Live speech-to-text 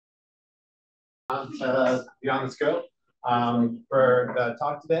Be on the scope. For the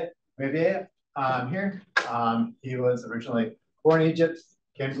talk today, Yehia here. He was originally born in Egypt,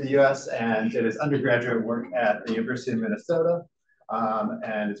 came to the US, and did his undergraduate work at the University of Minnesota,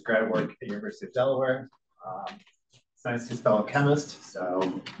 and his grad work at the University of Delaware. It's nice he's a fellow chemist, so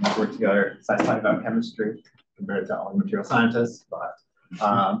we work together, science talking about chemistry compared to all the material scientists. But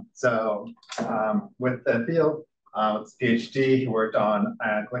with the field, it's PhD, he worked on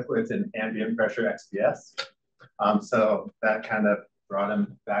liquids and ambient pressure XPS. So that kind of brought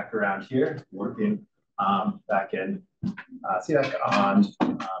him back around here, working back in CEDEC on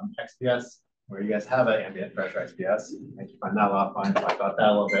XPS, where you guys have an ambient pressure XPS. I think you find that a lot of fun. Talk about that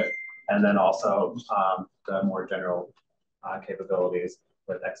a little bit. And then also the more general capabilities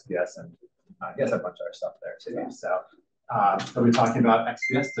with XPS and I guess a bunch of other stuff there too. Yeah. So we're talking about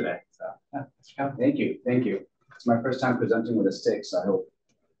XPS today. So yeah, thank you. It's my first time presenting with a stick, so I hope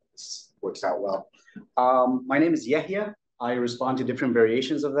this works out well. My name is Yehia. I respond to different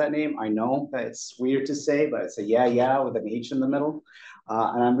variations of that name. I know that it's weird to say, but it's a yeah with an H in the middle.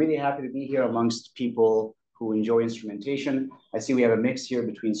 And I'm really happy to be here amongst people who enjoy instrumentation. I see we have a mix here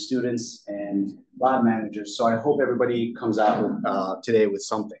between students and lab managers, so I hope everybody comes out today with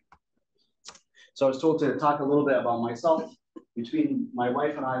something. So I was told to talk a little bit about myself. Between my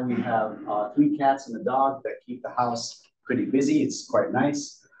wife and I, we have 3 cats and a dog that keep the house pretty busy. It's quite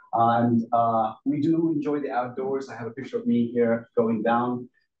nice. And we do enjoy the outdoors. I have a picture of me here going down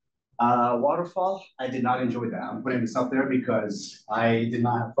waterfall. I did not enjoy that. I'm putting this up there because I did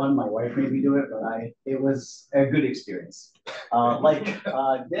not have fun. My wife made me do it, but it was a good experience. Like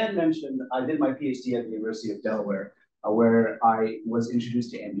Dan mentioned, I did my PhD at the University of Delaware, where I was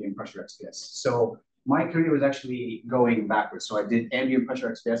introduced to ambient pressure XPS. So my career was actually going backwards. So I did ambient pressure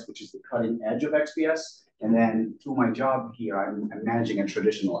XPS, which is the cutting edge of XPS. And then through my job here, I'm managing a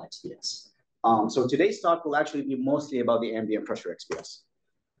traditional XPS. So today's talk will actually be mostly about the ambient pressure XPS.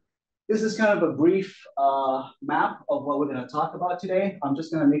 This is kind of a brief map of what we're going to talk about today. I'm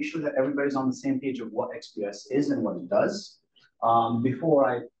just going to make sure that everybody's on the same page of what XPS is and what it does. Before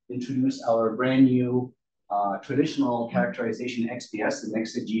I introduce our brand new traditional characterization XPS, the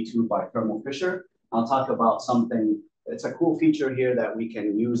Nexus G2 by Thermo Fisher, I'll talk about something. It's a cool feature here that we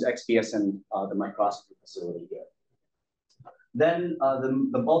can use XPS in the microscopy facility here. Then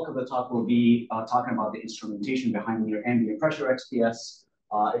the bulk of the talk will be talking about the instrumentation behind your ambient pressure XPS,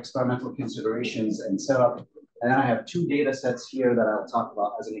 experimental considerations and setup. And then I have 2 data sets here that I'll talk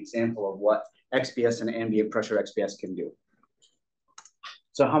about as an example of what XPS and ambient pressure XPS can do.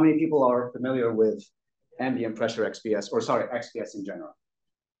 So how many people are familiar with ambient pressure XPS, or sorry, XPS in general?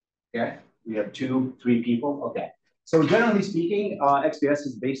 Okay, we have 2, 3 people, okay. So generally speaking, XPS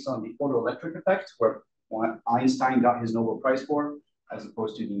is based on the photoelectric effect, where Einstein got his Nobel Prize for, as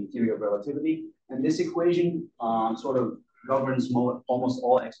opposed to the theory of relativity. And this equation sort of governs almost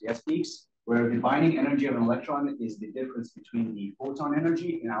all XPS peaks, where the binding energy of an electron is the difference between the photon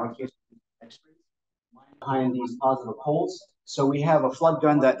energy, in our case, X-rays, behind these positive holes. So we have a flood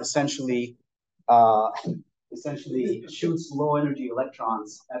gun that essentially shoots low energy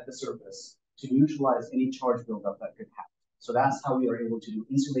electrons at the surface to neutralize any charge buildup that could happen. So that's how we are able to do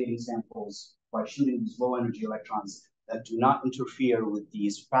insulating samples by shooting these low energy electrons that do not interfere with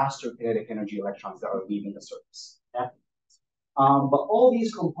these faster kinetic energy electrons that are leaving the surface. Okay? But all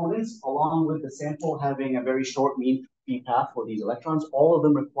these components, along with the sample having a very short mean free path for these electrons, all of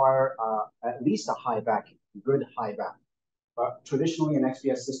them require at least a high vacuum, good high vacuum. But traditionally, an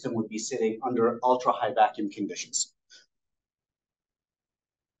XPS system would be sitting under ultra high vacuum conditions.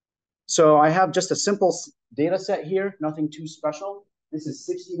 So I have just a simple data set here, nothing too special. This is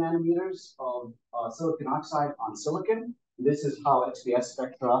 60 nanometers of silicon oxide on silicon. This is how XPS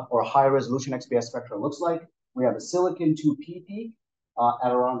spectra or high resolution XPS spectra looks like. We have a silicon 2p peak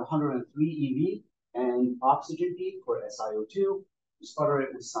at around 103 eV and oxygen peak for SiO2. We sputter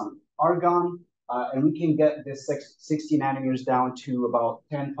it with some argon, and we can get this 60 nanometers down to about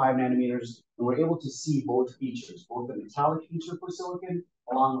 5 nanometers. And we're able to see both features, both the metallic feature for silicon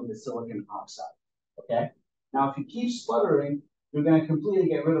along with the silicon oxide, okay? Now, if you keep sputtering, you're going to completely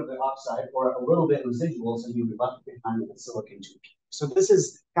get rid of the oxide or a little bit residuals, and you'll be left behind with the silicon 2p. So this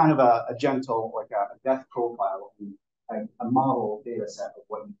is kind of a gentle, like a depth profile, and a model data set of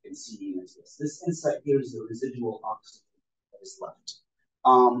what you can see in this. This insight here is the residual oxygen that is left.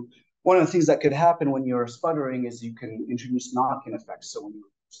 One of the things that could happen when you're sputtering is you can introduce knock-in effects. So when you're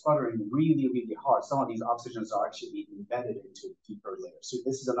sputtering really, really hard, some of these oxygens are actually embedded into a deeper layer. So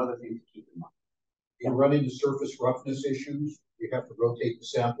this is another thing to keep in mind. You run into surface roughness issues, you have to rotate the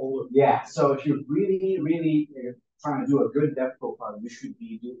sample. Yeah, so if you're really, really trying to do a good depth profile, you should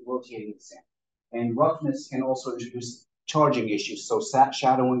be rotating the sample. And roughness can also introduce charging issues, so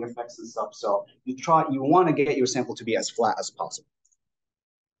shadowing effects and stuff. So you want to get your sample to be as flat as possible.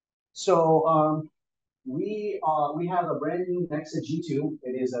 So we have a brand new Nexa G2.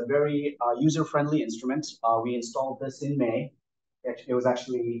 It is a very user-friendly instrument. We installed this in May. It was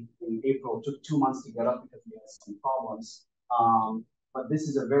actually in April. It took 2 months to get up because we had some problems. But this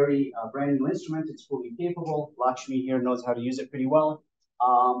is a very brand new instrument. It's fully capable. Lakshmi here knows how to use it pretty well.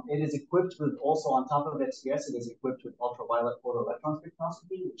 It is equipped with, also on top of XPS, it is equipped with ultraviolet photoelectron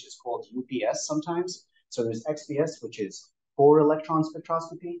spectroscopy, which is called UPS sometimes. So there's XPS, which is photoelectron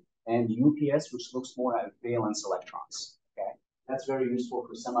spectroscopy, and UPS, which looks more at valence electrons. Okay, that's very useful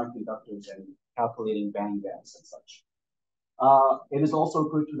for semiconductors and calculating band gaps and such. It is also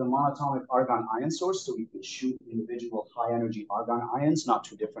equipped with a monatomic argon ion source, so we can shoot individual high-energy argon ions, not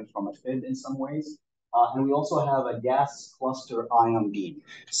too different from a FID in some ways. And we also have a gas cluster ion beam.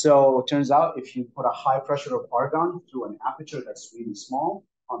 So it turns out if you put a high pressure of argon through an aperture that's really small,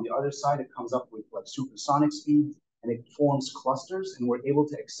 on the other side, it comes up with like supersonic speed, and it forms clusters, and we're able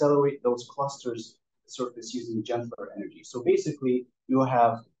to accelerate those clusters to the surface using gentler energy. So basically, you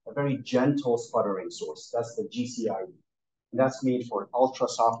have a very gentle sputtering source. That's the GCID. That's made for ultra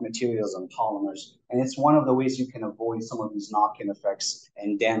soft materials and polymers. And it's one of the ways you can avoid some of these knock-in effects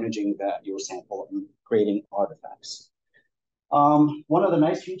and damaging your sample and creating artifacts. One of the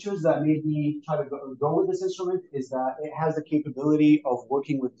nice features that made me try to go with this instrument is that it has the capability of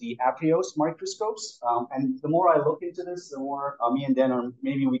working with the Aprios microscopes. And the more I look into this, the more me and Dan, or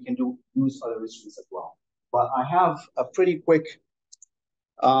maybe we can use other instruments as well. But I have a pretty quick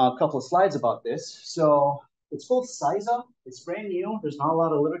couple of slides about this. So it's called CISA. It's brand new. There's not a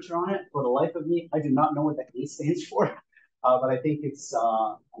lot of literature on it. For the life of me, I do not know what that A stands for, but I think it's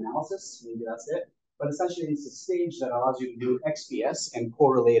analysis. Maybe that's it. But essentially, it's a stage that allows you to do XPS and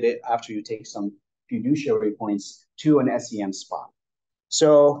correlate it after you take some fiduciary points to an SEM spot.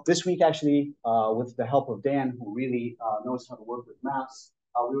 So this week, actually, with the help of Dan, who really knows how to work with maps,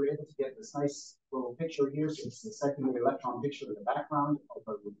 we were able to get this nice little picture here. So it's the secondary electron picture in the background of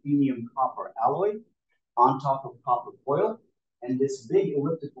a ruthenium copper alloy on top of copper foil. And this big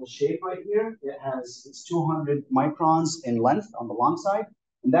elliptical shape right here, it's 200 microns in length on the long side.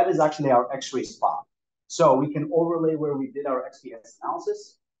 And that is actually our X-ray spot. So we can overlay where we did our XPS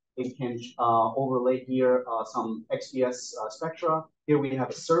analysis. It can overlay here some XPS spectra. Here we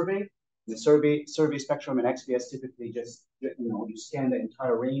have a survey. The survey spectrum and XPS typically just, you scan the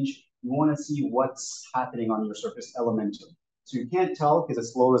entire range. You want to see what's happening on your surface elementally. So you can't tell, because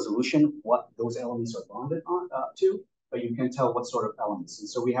it's low resolution, what those elements are bonded on to, but you can tell what sort of elements. And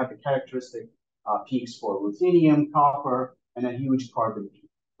so we have the characteristic peaks for ruthenium, copper, and a huge carbon peak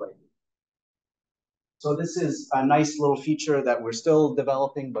right here. So this is a nice little feature that we're still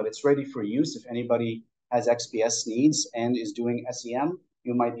developing, but it's ready for use. If anybody has XPS needs and is doing SEM,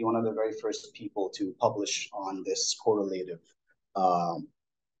 you might be one of the very first people to publish on this correlative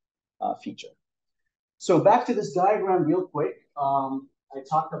feature. So back to this diagram real quick. I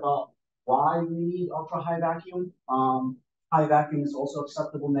talked about why we need ultra-high vacuum. High vacuum is also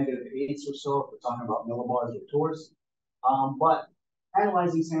acceptable, -8s or so, if we're talking about millibars or torrs. But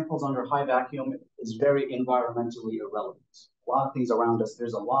analyzing samples under high vacuum is very environmentally irrelevant. A lot of things around us,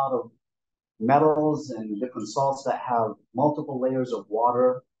 there's a lot of metals and different salts that have multiple layers of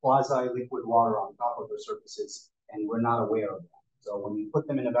water, quasi-liquid water on top of their surfaces, and we're not aware of that. So when you put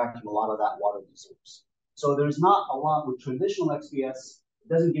them in a vacuum, a lot of that water dissolves. So there's not a lot with traditional XPS. It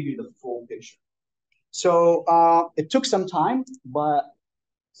doesn't give you the full picture. So it took some time, but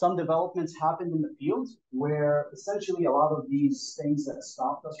some developments happened in the field where essentially a lot of these things that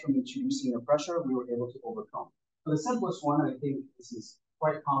stopped us from introducing the pressure, we were able to overcome. So the simplest one, I think this is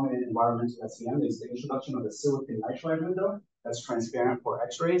quite common in environmental SEM, is the introduction of the silicon nitride window that's transparent for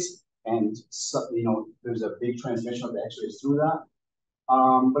X-rays. And so, there's a big transmission of the X-rays through that.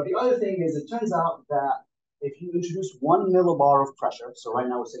 But the other thing is, it turns out that if you introduce 1 millibar of pressure, so right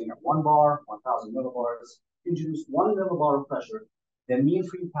now we're sitting at 1 bar, 1,000 millibars, introduce 1 millibar of pressure, the mean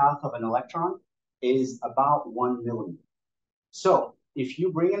free path of an electron is about 1 millimeter. So if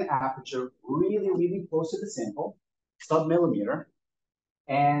you bring an aperture really, really close to the sample, sub-millimeter,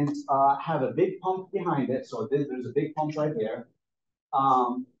 and have a big pump behind it, so there's a big pump right there,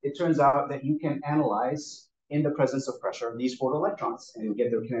 it turns out that you can analyze, in the presence of pressure, these photoelectrons and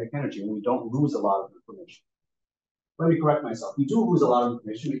get their kinetic energy, and we don't lose a lot of information. Let me correct myself. We do lose a lot of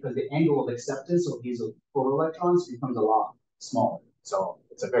information because the angle of acceptance of these photoelectrons becomes a lot smaller. So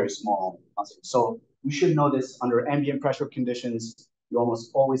it's a very small concept. So we should know this under ambient pressure conditions, you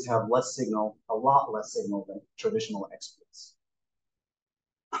almost always have less signal, a lot less signal than traditional XPS.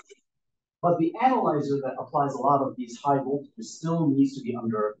 But the analyzer that applies a lot of these high voltages still needs to be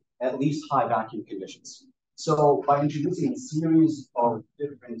under at least high vacuum conditions. So by introducing a series of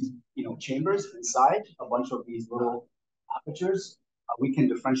different, chambers inside a bunch of these little apertures, we can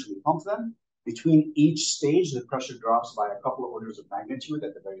differentially pump them. Between each stage, the pressure drops by a couple of orders of magnitude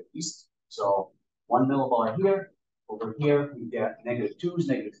at the very least. So 1 millibar here. Over here, we get -2s,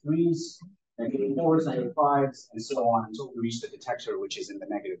 -3s, -4s, -5s, and so on until we reach the detector, which is in the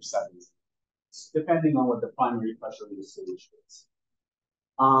 -7s, depending on what the primary pressure in the stage is.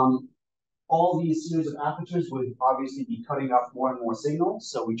 All these series of apertures would obviously be cutting off more and more signal.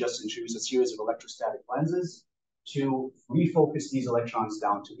 So we just introduced a series of electrostatic lenses to refocus these electrons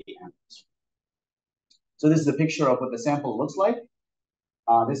down to the anodes. So this is a picture of what the sample looks like.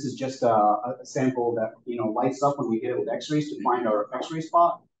 This is just a sample that lights up when we hit it with X-rays to find our X-ray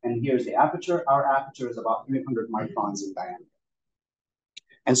spot. And here's the aperture. Our aperture is about 300 microns in diameter.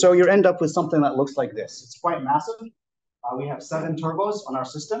 And so you end up with something that looks like this. It's quite massive. We have 7 turbos on our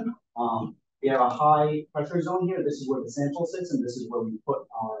system. We have a high pressure zone here. This is where the sample sits, and this is where we put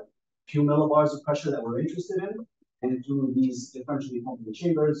our few millibars of pressure that we're interested in. And through these differentially pumping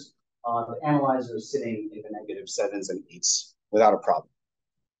chambers, the analyzer is sitting in the -7s and 8s without a problem.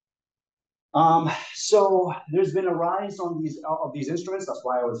 So there's been a rise on these instruments. That's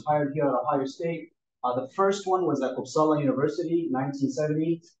why I was hired here at Ohio State. The first one was at Uppsala University,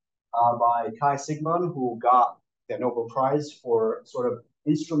 1970, by Kai Sigman, who got the Nobel Prize for sort of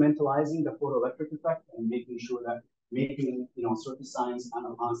instrumentalizing the photoelectric effect and making sure that making surface science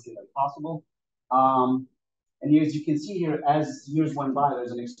unobvious as possible. And as you can see here, as years went by,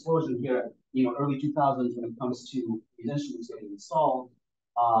 there's an explosion here, early 2000s when it comes to these instruments getting installed.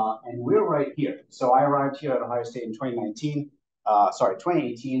 And we're right here. So I arrived here at Ohio State in 2018. I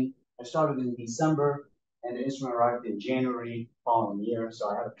started in December, and the instrument arrived in January following year. So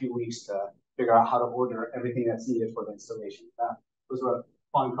I had a few weeks to figure out how to order everything that's needed for the installation. Those were a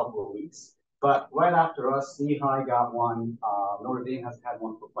fun couple of weeks. But right after us, Yehia got one. Notre Dame has had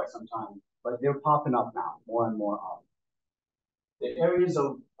one for quite some time, but they're popping up now, more and more often. The areas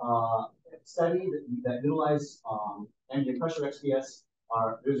of study that utilize ambient pressure XPS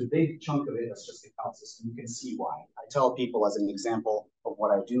there's a big chunk of it that's just the catalysis, and you can see why. I tell people as an example of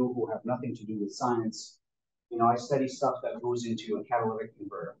what I do who have nothing to do with science, I study stuff that goes into a catalytic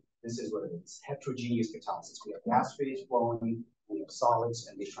converter. This is what it is, heterogeneous catalysis. We have gas phase flowing, we have solids,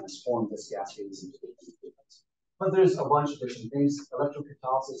 and they transform this gas phase into different liquids. But there's a bunch of different things.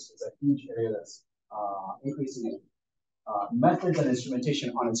 Electrocatalysis is a huge area that's increasing in methods and instrumentation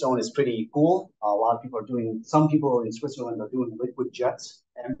on its own is pretty cool. A lot of people are doing, some people in Switzerland are doing liquid jets,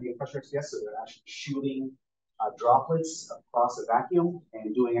 ambient pressure XPS, so they're actually shooting droplets across a vacuum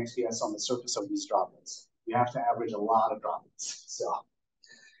and doing XPS on the surface of these droplets. You have to average a lot of droplets. So,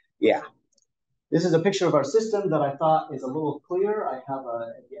 yeah. This is a picture of our system that I thought is a little clearer. I have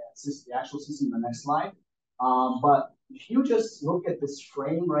the actual system in the next slide. But if you just look at this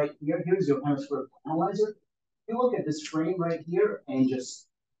frame right here, here's your hemispheric analyzer. You look at this frame right here and just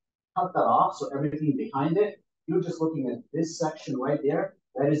cut that off, so everything behind it, you're just looking at this section right there.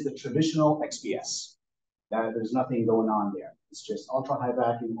 That is the traditional XPS. There's nothing going on there. It's just ultra high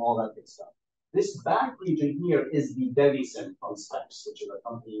vacuum, all that good stuff. This back region here is the Devison from Specs, which is a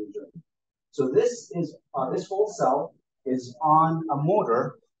company in Germany. So this is this whole cell is on a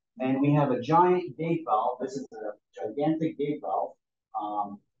motor, and we have a giant gate valve. This is a gigantic gate valve.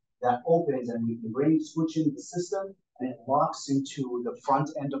 That opens, and we can switch into the system, and it locks into the front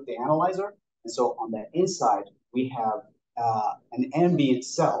end of the analyzer. And so on the inside, we have an ambient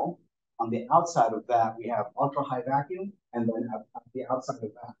cell. On the outside of that, we have ultra high vacuum, and then at the outside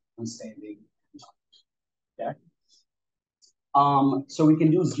of that, I'm standing. Okay. So we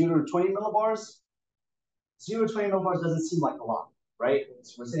can do 0 to 20 millibars. 0 to 20 millibars doesn't seem like a lot, right?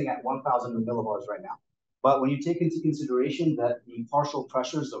 We're sitting at 1,000 millibars right now. But when you take into consideration that the partial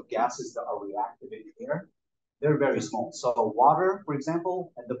pressures of gases that are reactive in air, they're very small. So water, for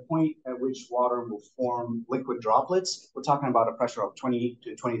example, at the point at which water will form liquid droplets, we're talking about a pressure of 20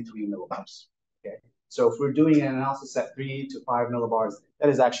 to 23 millibars. Okay. So if we're doing an analysis at 3 to 5 millibars, that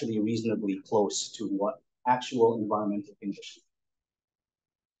is actually reasonably close to what actual environmental conditions.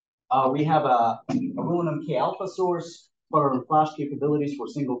 We have a aluminum K alpha source, sputter and flash capabilities for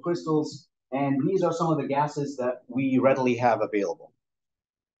single crystals. And these are some of the gases that we readily have available.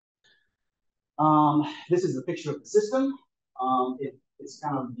 This is the picture of the system. It's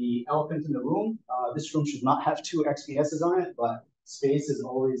kind of the elephant in the room. This room should not have 2 XPSs on it, but space is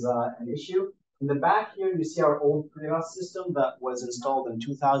always an issue. In the back here, you see our old Krios system that was installed in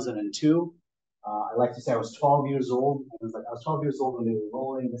 2002. I like to say I was 12 years old. I was 12 years old when they were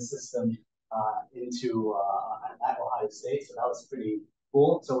rolling the system into at Ohio State. So that was pretty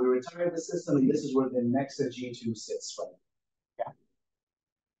cool. So we retired the system, and this is where the Nexa G2 sits right now. Okay.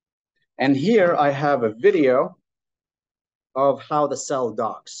 And here I have a video of how the cell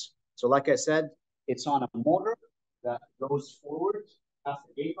docks. So like I said, it's on a motor that goes forward past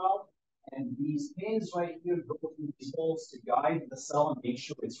the gate valve. And these pins right here go through these holes to guide the cell and make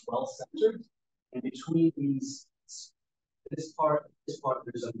sure it's well centered. And between this part,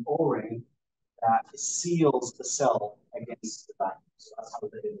 there's an O-ring that seals the cell against the vacuum. So that's how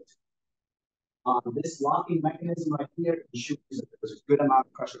they do it. This locking mechanism right here ensures that there's a good amount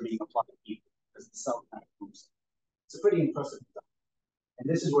of pressure being applied because the cell kind of moves. It's a pretty impressive design. And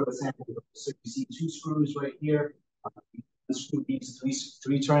this is where the sample goes. So you see two screws right here. Screw these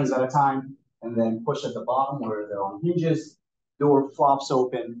three turns at a time, and then push at the bottom where they're on hinges. Door flops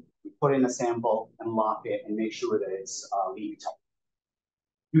open. We put in a sample and lock it and make sure that it's leak tight.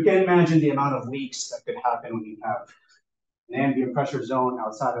 You can imagine the amount of leaks that could happen when you have an ambient pressure zone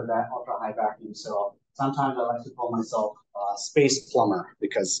outside of that ultra high vacuum. So sometimes I like to call myself a space plumber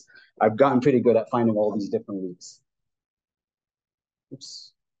because I've gotten pretty good at finding all these different leaks.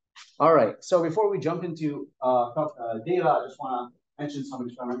 Oops. All right, so before we jump into data, I just want to mention some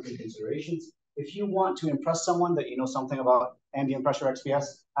experimental considerations. If you want to impress someone that you know something about ambient pressure XPS,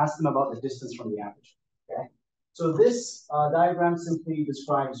 ask them about the distance from the aperture, okay? So this diagram simply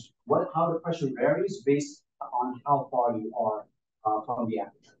describes how the pressure varies based on how far you are from the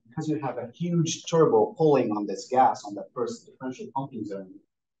aperture. Because you have a huge turbo pulling on this gas on the first differential pumping zone.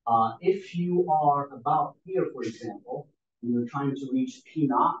 If you are about here, for example, you're trying to reach P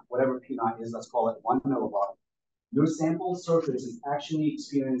naught, whatever P naught is, let's call it 1 millibar. Your sample surface is actually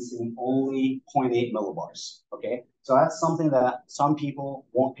experiencing only 0.8 millibars, okay? So that's something that some people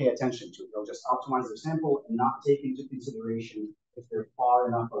won't pay attention to. They'll just optimize their sample and not take into consideration if they're far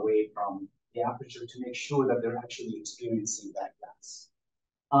enough away from the aperture to make sure that they're actually experiencing that gas.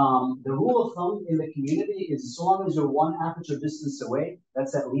 The rule of thumb in the community is so long as you're 1 aperture distance away,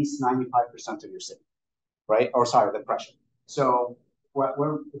 that's at least 95% of your signal, right? Or sorry, the pressure. So if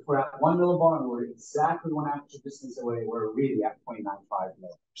we're at 1 millibar and we're exactly 1 aperture distance away, we're really at 0.95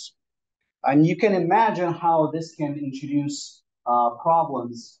 millibars. And you can imagine how this can introduce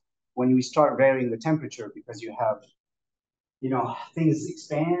problems when we start varying the temperature because you have, things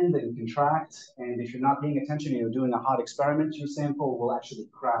expand and contract. And if you're not paying attention and you're doing a hot experiment, your sample will actually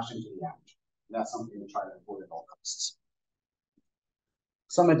crash into the aperture. And that's something to try to avoid at all costs.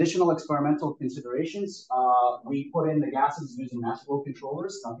 Some additional experimental considerations. We put in the gases using mass flow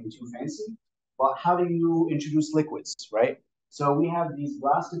controllers, nothing too fancy. But how do you introduce liquids, right? So we have these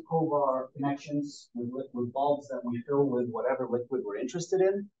blasted Kovar connections with bulbs that we fill with whatever liquid we're interested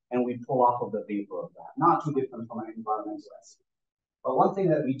in, and we pull off of the vapor of that. Not too different from an environmental assay. But one thing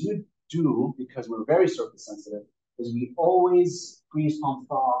that we do, because we're very surface sensitive, is we always freeze pump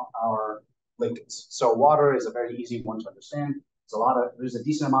thaw our liquids. So water is a very easy one to understand. There's a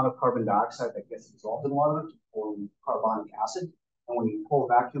decent amount of carbon dioxide that gets dissolved in water to form carbonic acid. And when you pull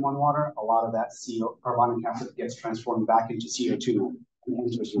vacuum on water, a lot of that carbonic acid gets transformed back into CO2 and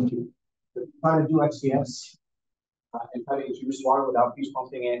enters your tube. If you try to do XPS and try to introduce water without freeze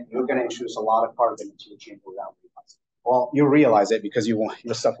pumping it, you're going to introduce a lot of carbon into your chamber without realizing it. Well, you'll realize it because your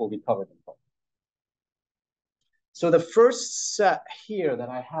stuff will be covered in carbon. So the first set here that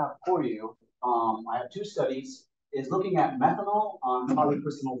I have for you, I have 2 studies. Is looking at methanol on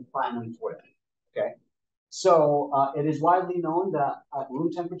polycrystalline platinum foil. Okay, so it is widely known that at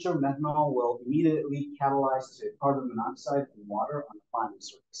room temperature, methanol will immediately catalyze to carbon monoxide and water on the platinum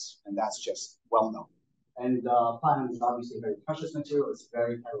surface, and that's just well known. And platinum is obviously a very precious material; it's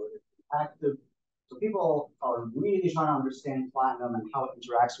very catalytically active. So people are really trying to understand platinum and how it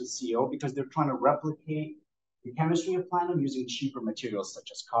interacts with CO because they're trying to replicate the chemistry of platinum using cheaper materials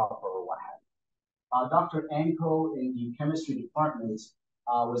such as copper or what have you. Dr. Anko in the chemistry department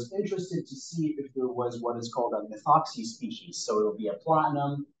was interested to see if there was what is called a methoxy species. So it'll be a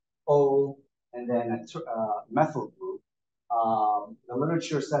platinum, O, and then a methyl group. The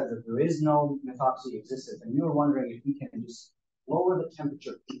literature says that there is no methoxy existence. And we were wondering if we can just lower the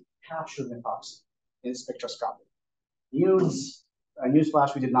temperature to capture methoxy in spectroscopy.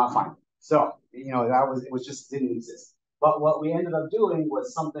 Newsflash, we did not find it. So, it just didn't exist. But what we ended up doing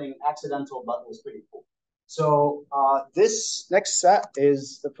was something accidental, but was pretty cool. So this next set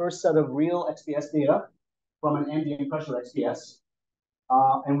is the first set of real XPS data from an ambient pressure XPS.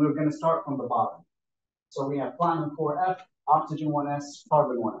 And we're going to start from the bottom. So we have platinum 4F, oxygen 1s,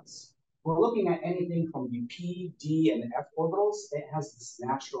 carbon 1s. We're looking at anything from the P, D, and F orbitals. It has this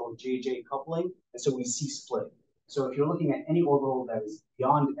natural JJ coupling, and so we see split. So if you're looking at any orbital that is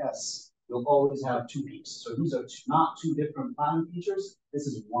beyond S, you'll always have two peaks. So these are not two different platinum features. This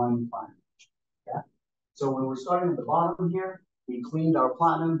is one platinum feature. Okay? So when we're starting at the bottom here, we cleaned our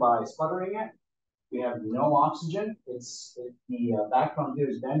platinum by sputtering it. We have no oxygen. The background here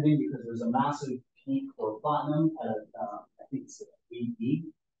is bending because there's a massive peak for platinum at I think it's 8B.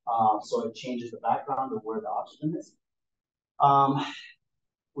 So it changes the background of where the oxygen is.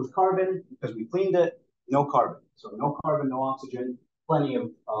 With carbon, because we cleaned it, no carbon. So no carbon, no oxygen, plenty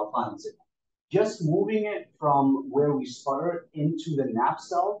of platinum signal. Just moving it from where we sputter into the nap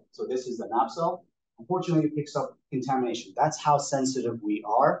cell, so this is the nap cell, unfortunately it picks up contamination. That's how sensitive we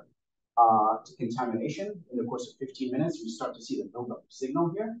are to contamination. In the course of 15 minutes, we start to see the buildup of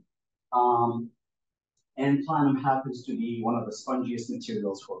signal here. And platinum happens to be one of the spongiest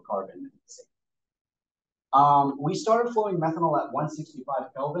materials for carbon. We started flowing methanol at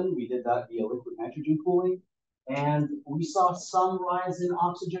 165 Kelvin. We did that via liquid nitrogen cooling. And we saw some rise in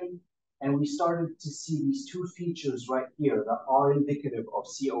oxygen. And we started to see these two features right here that are indicative of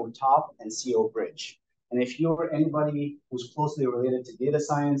CO top and CO bridge. And if you're anybody who's closely related to data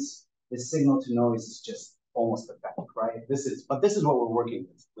science, the signal to noise is just almost perfect, right? This is what we're working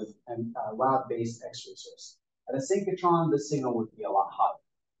with a lab-based X-ray source. At a synchrotron, the signal would be a lot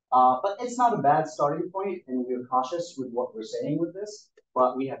higher. But it's not a bad starting point, and we're cautious with what we're saying with this.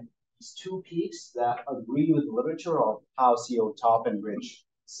 But we have these two peaks that agree with the literature of how CO top and bridge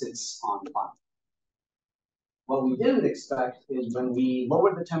sits on platinum. What we didn't expect is when we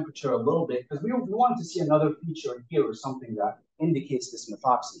lowered the temperature a little bit, because we wanted to see another feature here or something that indicates this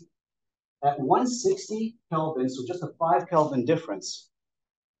methoxy. At 160 Kelvin, so just a 5 Kelvin difference,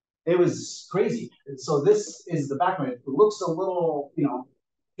 it was crazy. So this is the background. It looks a little,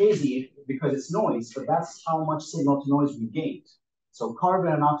 hazy because it's noise, but that's how much signal to noise we gained. So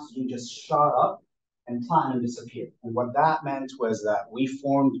carbon and oxygen just shot up and platinum disappeared. And what that meant was that we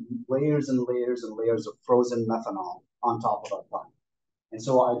formed layers and layers and layers of frozen methanol on top of our platinum. And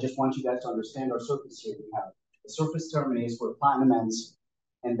so I just want you guys to understand our surface here. We have the surface terminates where platinum ends,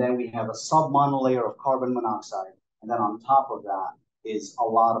 and then we have a sub-monolayer of carbon monoxide, and then on top of that is a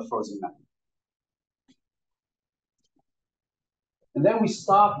lot of frozen methanol. And then we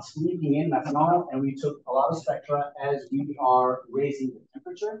stopped leaking in methanol, and we took a lot of spectra as we are raising the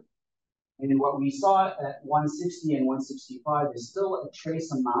temperature. And what we saw at 160 and 165 is still a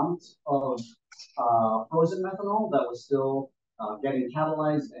trace amount of frozen methanol that was still getting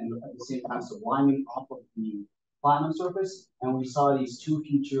catalyzed and at the same time subliming off of the platinum surface. And we saw these two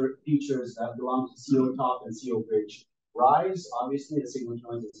features that belong to CO top and CO bridge rise. Obviously, the signal to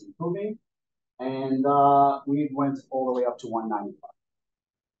noise is improving. And we went all the way up to 195.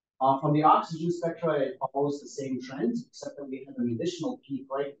 From the oxygen spectra, it follows the same trend, except that we have an additional peak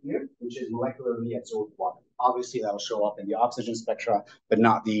right here, which is molecularly absorbed water. Obviously, that will show up in the oxygen spectra, but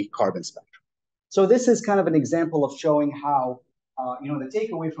not the carbon spectra. So this is kind of an example of showing how, the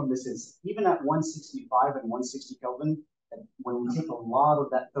takeaway from this is even at 165 and 160 Kelvin, when we take a lot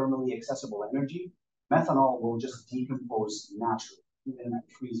of that thermally accessible energy, methanol will just decompose naturally, even at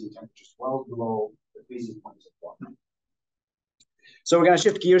freezing temperatures, well below the freezing points of water. So we're going to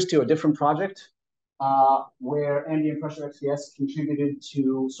shift gears to a different project where ambient pressure XPS contributed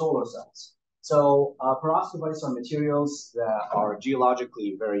to solar cells. So perovskites are materials that are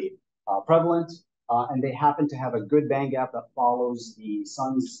geologically very prevalent, and they happen to have a good band gap that follows the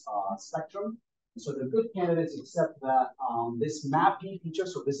sun's spectrum. So they're good candidates, except that this MAPP feature,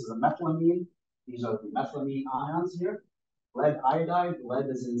 so this is a methylamine. These are the methylamine ions here. Lead iodide, lead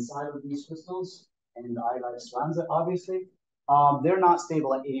is inside of these crystals, and the iodide surrounds it, obviously. They're not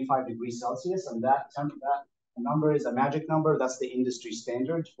stable at 85 degrees Celsius, and that number is a magic number. That's the industry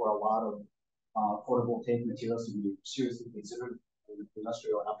standard for a lot of photovoltaic materials to be seriously considered in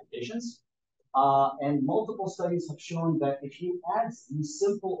industrial applications. And multiple studies have shown that if you add these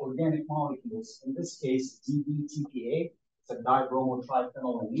simple organic molecules, in this case, DBTPA, it's a dibromo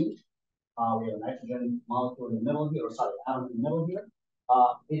triphenylamine. We have a nitrogen molecule in the middle here, or sorry, atom in the middle here.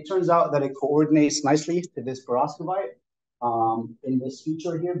 It turns out that it coordinates nicely to this perovskite in this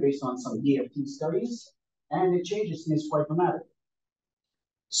feature here based on some DFT studies, and it changes things quite dramatically.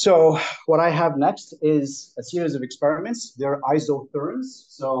 So what I have next is a series of experiments. They're isotherms.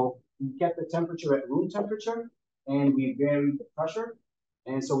 So we kept the temperature at room temperature, and we varied the pressure.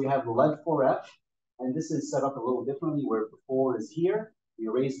 And so we have lead 4F, and this is set up a little differently where before is here. We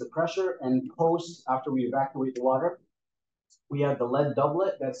raise the pressure, and post, after we evacuate the water, we have the lead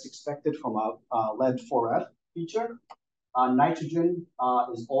doublet that's expected from a lead 4F feature. Nitrogen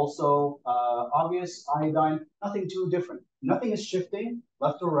is also obvious, iodine, nothing too different. Nothing is shifting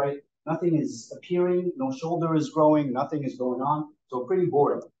left or right. Nothing is appearing. No shoulder is growing. Nothing is going on. So pretty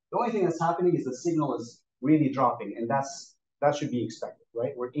boring. The only thing that's happening is the signal is really dropping, and that should be expected,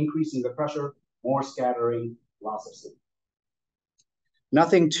 right? We're increasing the pressure, more scattering, loss of signal.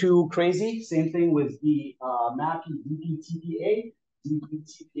 Nothing too crazy. Same thing with the MAPI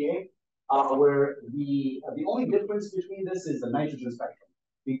DPTPA, where the only difference between this is the nitrogen spectrum.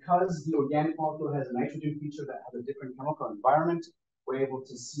 Because the organic molecule has a nitrogen feature that has a different chemical environment, we're able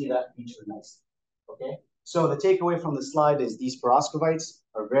to see that feature nicely, okay? So the takeaway from the slide is these perovskites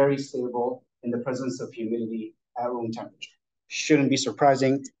are very stable in the presence of humidity at room temperature. Shouldn't be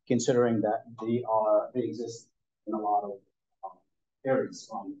surprising considering that they exist in a lot of areas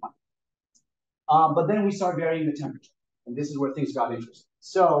on the planet. But then we start varying the temperature, and this is where things got interesting.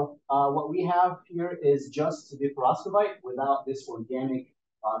 So what we have here is just the perovskite without this organic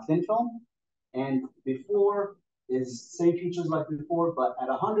thin film, and before is same features like before, but at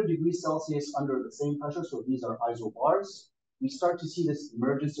 100 degrees Celsius under the same pressure, so these are isobars, we start to see this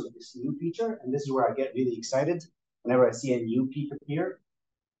emergence of this new feature, and this is where I get really excited whenever I see a new peak appear.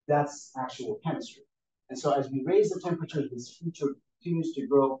 That's actual chemistry. And so as we raise the temperature, this feature continues to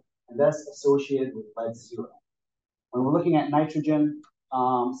grow, and that's associated with lead zero. When we're looking at nitrogen,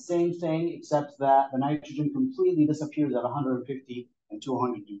 same thing, except that the nitrogen completely disappears at 150 and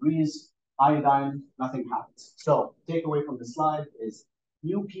 200 degrees. Iodine, nothing happens. So takeaway from the slide is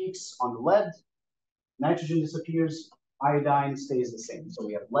new peaks on the lead, nitrogen disappears, iodine stays the same. So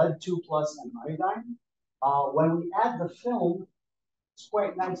we have lead 2+ and iodine. When we add the film, it's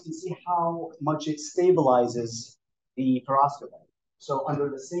quite nice to see how much it stabilizes the perovskite. So under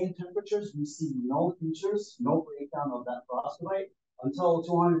the same temperatures, we see no features, no breakdown of that perovskite until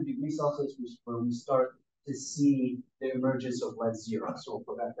 200 degrees Celsius, where we start to see the emergence of lead zero, so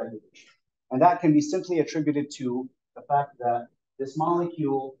for that degradation. And that can be simply attributed to the fact that this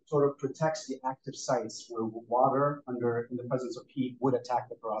molecule sort of protects the active sites where water in the presence of heat would attack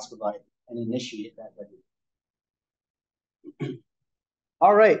the perovskite and initiate that degradation.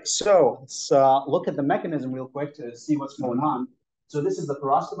 All right, so let's look at the mechanism real quick to see what's going on. So this is the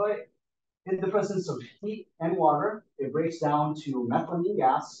perovskite. In the presence of heat and water, it breaks down to methylamine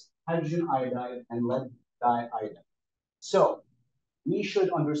gas, hydrogen iodide, and lead diiodide. So we should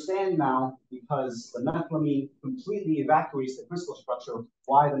understand now, because the methylamine completely evacuates the crystal structure,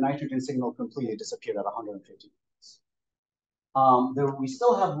 why the nitrogen signal completely disappeared at 150 degrees. We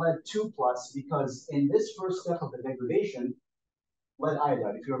still have lead 2+, because in this first step of the degradation, lead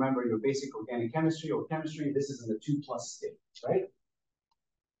iodide, if you remember your basic organic chemistry or chemistry, this is in the 2+ state, right?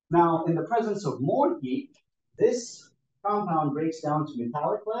 Now, in the presence of more heat, this compound breaks down to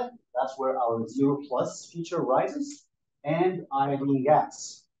metallic lead. That's where our 0+ feature rises, and iodine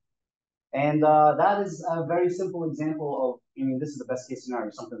gas. And that is a very simple example of, this is the best case scenario.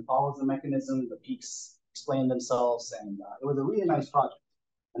 Something follows the mechanism, the peaks explain themselves, and it was a really nice project.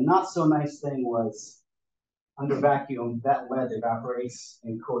 A not so nice thing was, under vacuum, that lead evaporates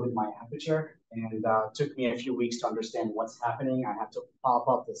and coated my aperture, and it took me a few weeks to understand what's happening. I had to pop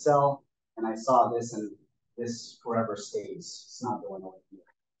up the cell, and I saw this, and this forever stays. It's not going away here.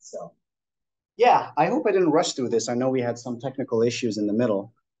 So, yeah, I hope I didn't rush through this. I know we had some technical issues in the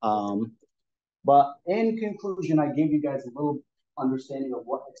middle. But in conclusion, I gave you guys a little understanding of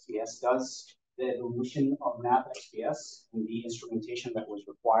what XPS does, the evolution of NAP XPS, and the instrumentation that was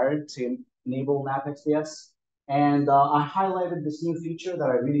required to enable NAP XPS. And I highlighted this new feature that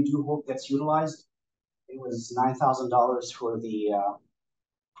I really do hope gets utilized. It was $9,000 for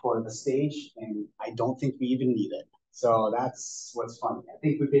the stage, and I don't think we even need it. So that's what's funny. I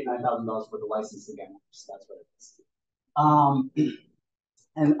think we paid $9,000 for the license again. So that's what it is.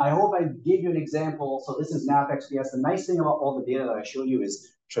 And I hope I gave you an example. So this is NAP XPS. The nice thing about all the data that I showed you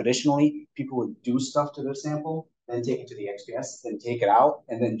is traditionally people would do stuff to their sample, then take it to the XPS, then take it out,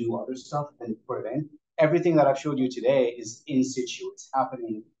 and then do other stuff and put it in. Everything that I've showed you today is in situ. It's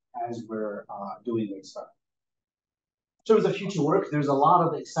happening as we're doing the experiment. In terms of future work, there's a lot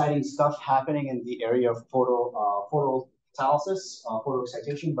of exciting stuff happening in the area of photocatalysis,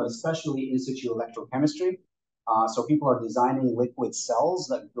 photoexcitation, but especially in situ electrochemistry. So people are designing liquid cells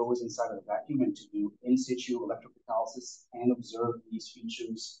that goes inside of the vacuum and to do in situ electrocatalysis and observe these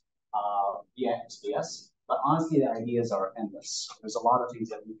features via XPS. But honestly, the ideas are endless. There's a lot of things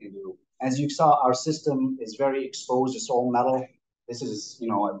that we can do. As you saw, our system is very exposed. It's all metal. This is,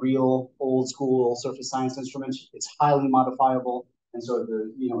 a real old school surface science instrument. It's highly modifiable, and so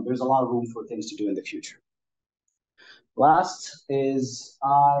there's a lot of room for things to do in the future. Last is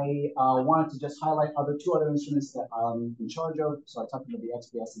I wanted to just highlight two other instruments that I'm in charge of. So I talked about the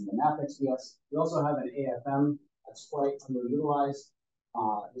XPS and the NAP XPS. We also have an AFM that's quite underutilized.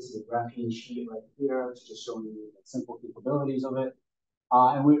 This is a graphene sheet right here. It's just showing you the simple capabilities of it.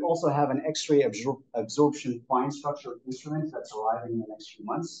 And we also have an X-ray absorption fine structure instrument that's arriving in the next few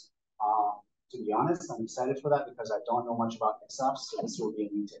months. To be honest, I'm excited for that because I don't know much about XFs, so this will be a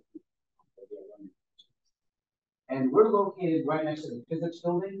new technique. And we're located right next to the physics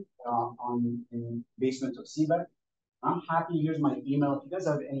building in basement of CBEC. I'm happy. Here's my email. If you guys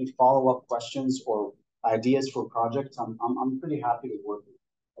have any follow-up questions or ideas for projects, I'm pretty happy to work with you.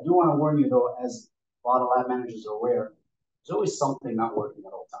 I do want to warn you though, as a lot of lab managers are aware, there's always something not working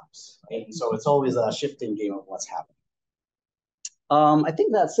at all times, right? And so it's always a shifting game of what's happening. I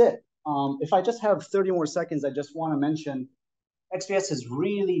think that's it. If I just have 30 more seconds, I just want to mention XPS has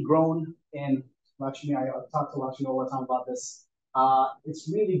really grown in Lakshmi. I talk to Lakshmi all the time about this.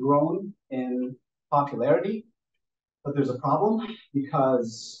 It's really grown in popularity, but there's a problem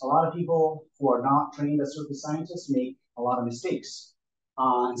because a lot of people who are not trained as surface scientists make a lot of mistakes.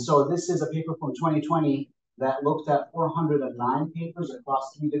 And so this is a paper from 2020 that looked at 409 papers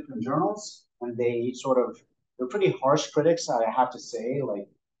across 3 different journals, and they're pretty harsh critics, I have to say, like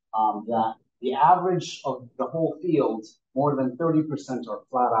that the average of the whole field, more than 30% are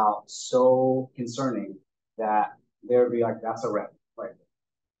flat out so concerning that they'd be like, that's a red, right?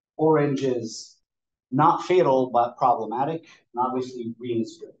 Orange is not fatal, but problematic, and obviously green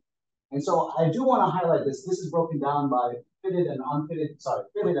is good. And so I do want to highlight this. This is broken down by fitted and unfitted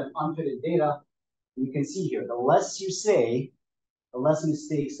data. You can see here, the less you say, the less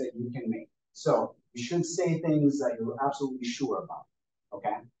mistakes that you can make. So you should say things that you're absolutely sure about,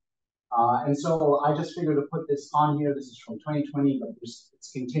 okay? And so I just figured to put this on here. This is from 2020, but it's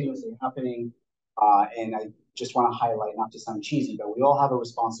continuously happening. And I just want to highlight, not to sound cheesy, but we all have a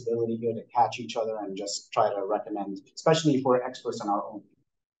responsibility here to catch each other and just try to recommend, especially if we're experts in our own.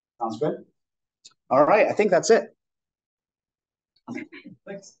 Sounds good? All right, I think that's it.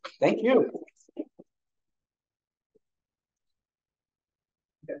 Thanks. Thank you.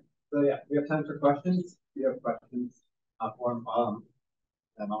 Okay, so yeah, we have time for questions. If you have questions, form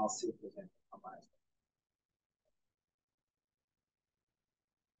and I'll see if there's anything on my side.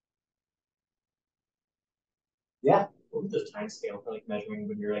 Yeah. What was the time scale for like measuring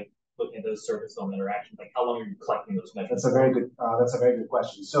when you're like looking at those surface film interactions? Like how long are you collecting those measurements? That's a very good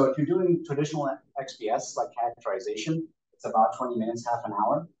question. So if you're doing traditional XPS like characterization, it's about 20 minutes, half an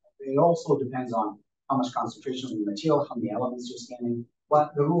hour. It also depends on how much concentration of the material, how many elements you're scanning.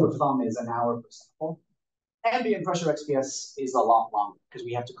 But the rule of thumb is an hour per sample. Ambient pressure XPS is a lot longer because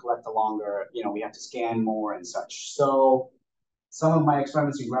we have to collect a longer, we have to scan more and such. So some of my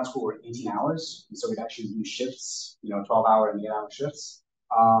experiments in grad school were 18 hours. And so we'd actually do shifts, 12-hour and 8-hour shifts.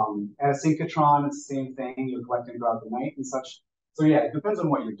 At a synchrotron, it's the same thing. You're collecting throughout the night and such. So yeah, it depends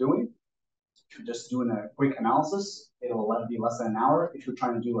on what you're doing. If you're just doing a quick analysis, it'll be less than an hour. If you're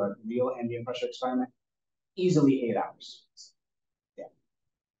trying to do a real ambient pressure experiment, easily 8 hours. Yeah.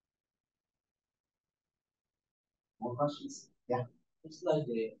 More questions? Yeah. It's like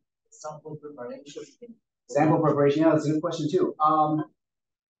the sample preparation. Sample preparation, yeah, that's a good question too.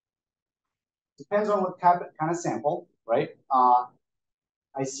 Depends on what kind of sample, right?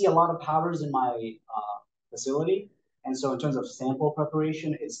 I see a lot of powders in my facility. And so in terms of sample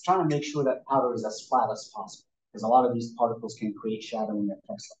preparation, it's trying to make sure that powder is as flat as possible. Because a lot of these particles can create shadowing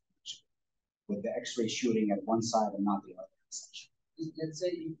effects with the X-ray shooting at one side and not the other. Let's say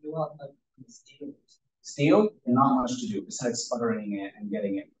if you want like steel. Steel, not much to do besides sputtering it and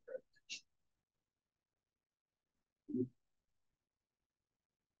getting it.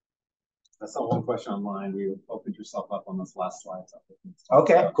 I saw one question online. You opened yourself up on this last slide.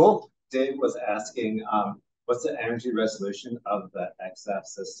 Okay, cool. Dave was asking, what's the energy resolution of the XF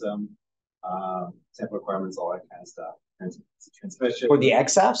system? Sample requirements, all that kind of stuff. Transmission. For the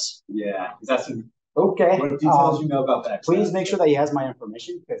XFs? Yeah, he's asking. Okay. What details you know about that? Please make sure that he has my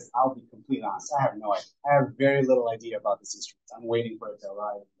information because I'll be completely honest. I have no idea. I have very little idea about this instrument. I'm waiting for it to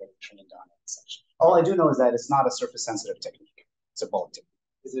arrive and get trained on it and such. All I do know is that it's not a surface sensitive technique. It's a bulk technique.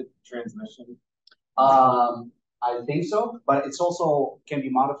 Is it transmission? I think so, but it's also can be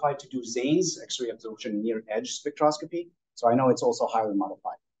modified to do Zane's X-ray absorption near edge spectroscopy. So I know it's also highly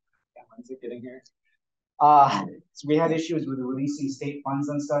modified. Yeah, when's it getting here? So we had issues with releasing state funds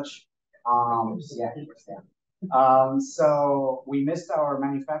and such. So we missed our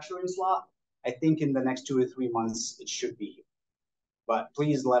manufacturing slot. I think in the next 2 or 3 months it should be here. But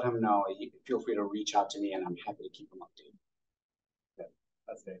please let him know. Feel free to reach out to me, and I'm happy to keep him updated.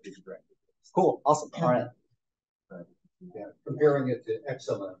 That's the direct. Cool. Awesome. All right. Yeah, comparing it to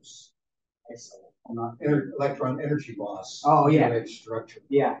XLMs. Electron energy loss. Oh, yeah. Structure.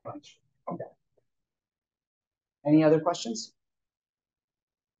 Yeah. Okay. Any other questions?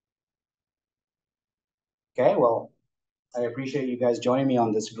 Okay, well, I appreciate you guys joining me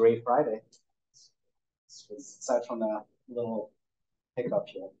on this great Friday. Aside from the little hiccup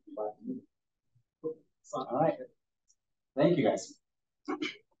here. But, all right. Thank you guys.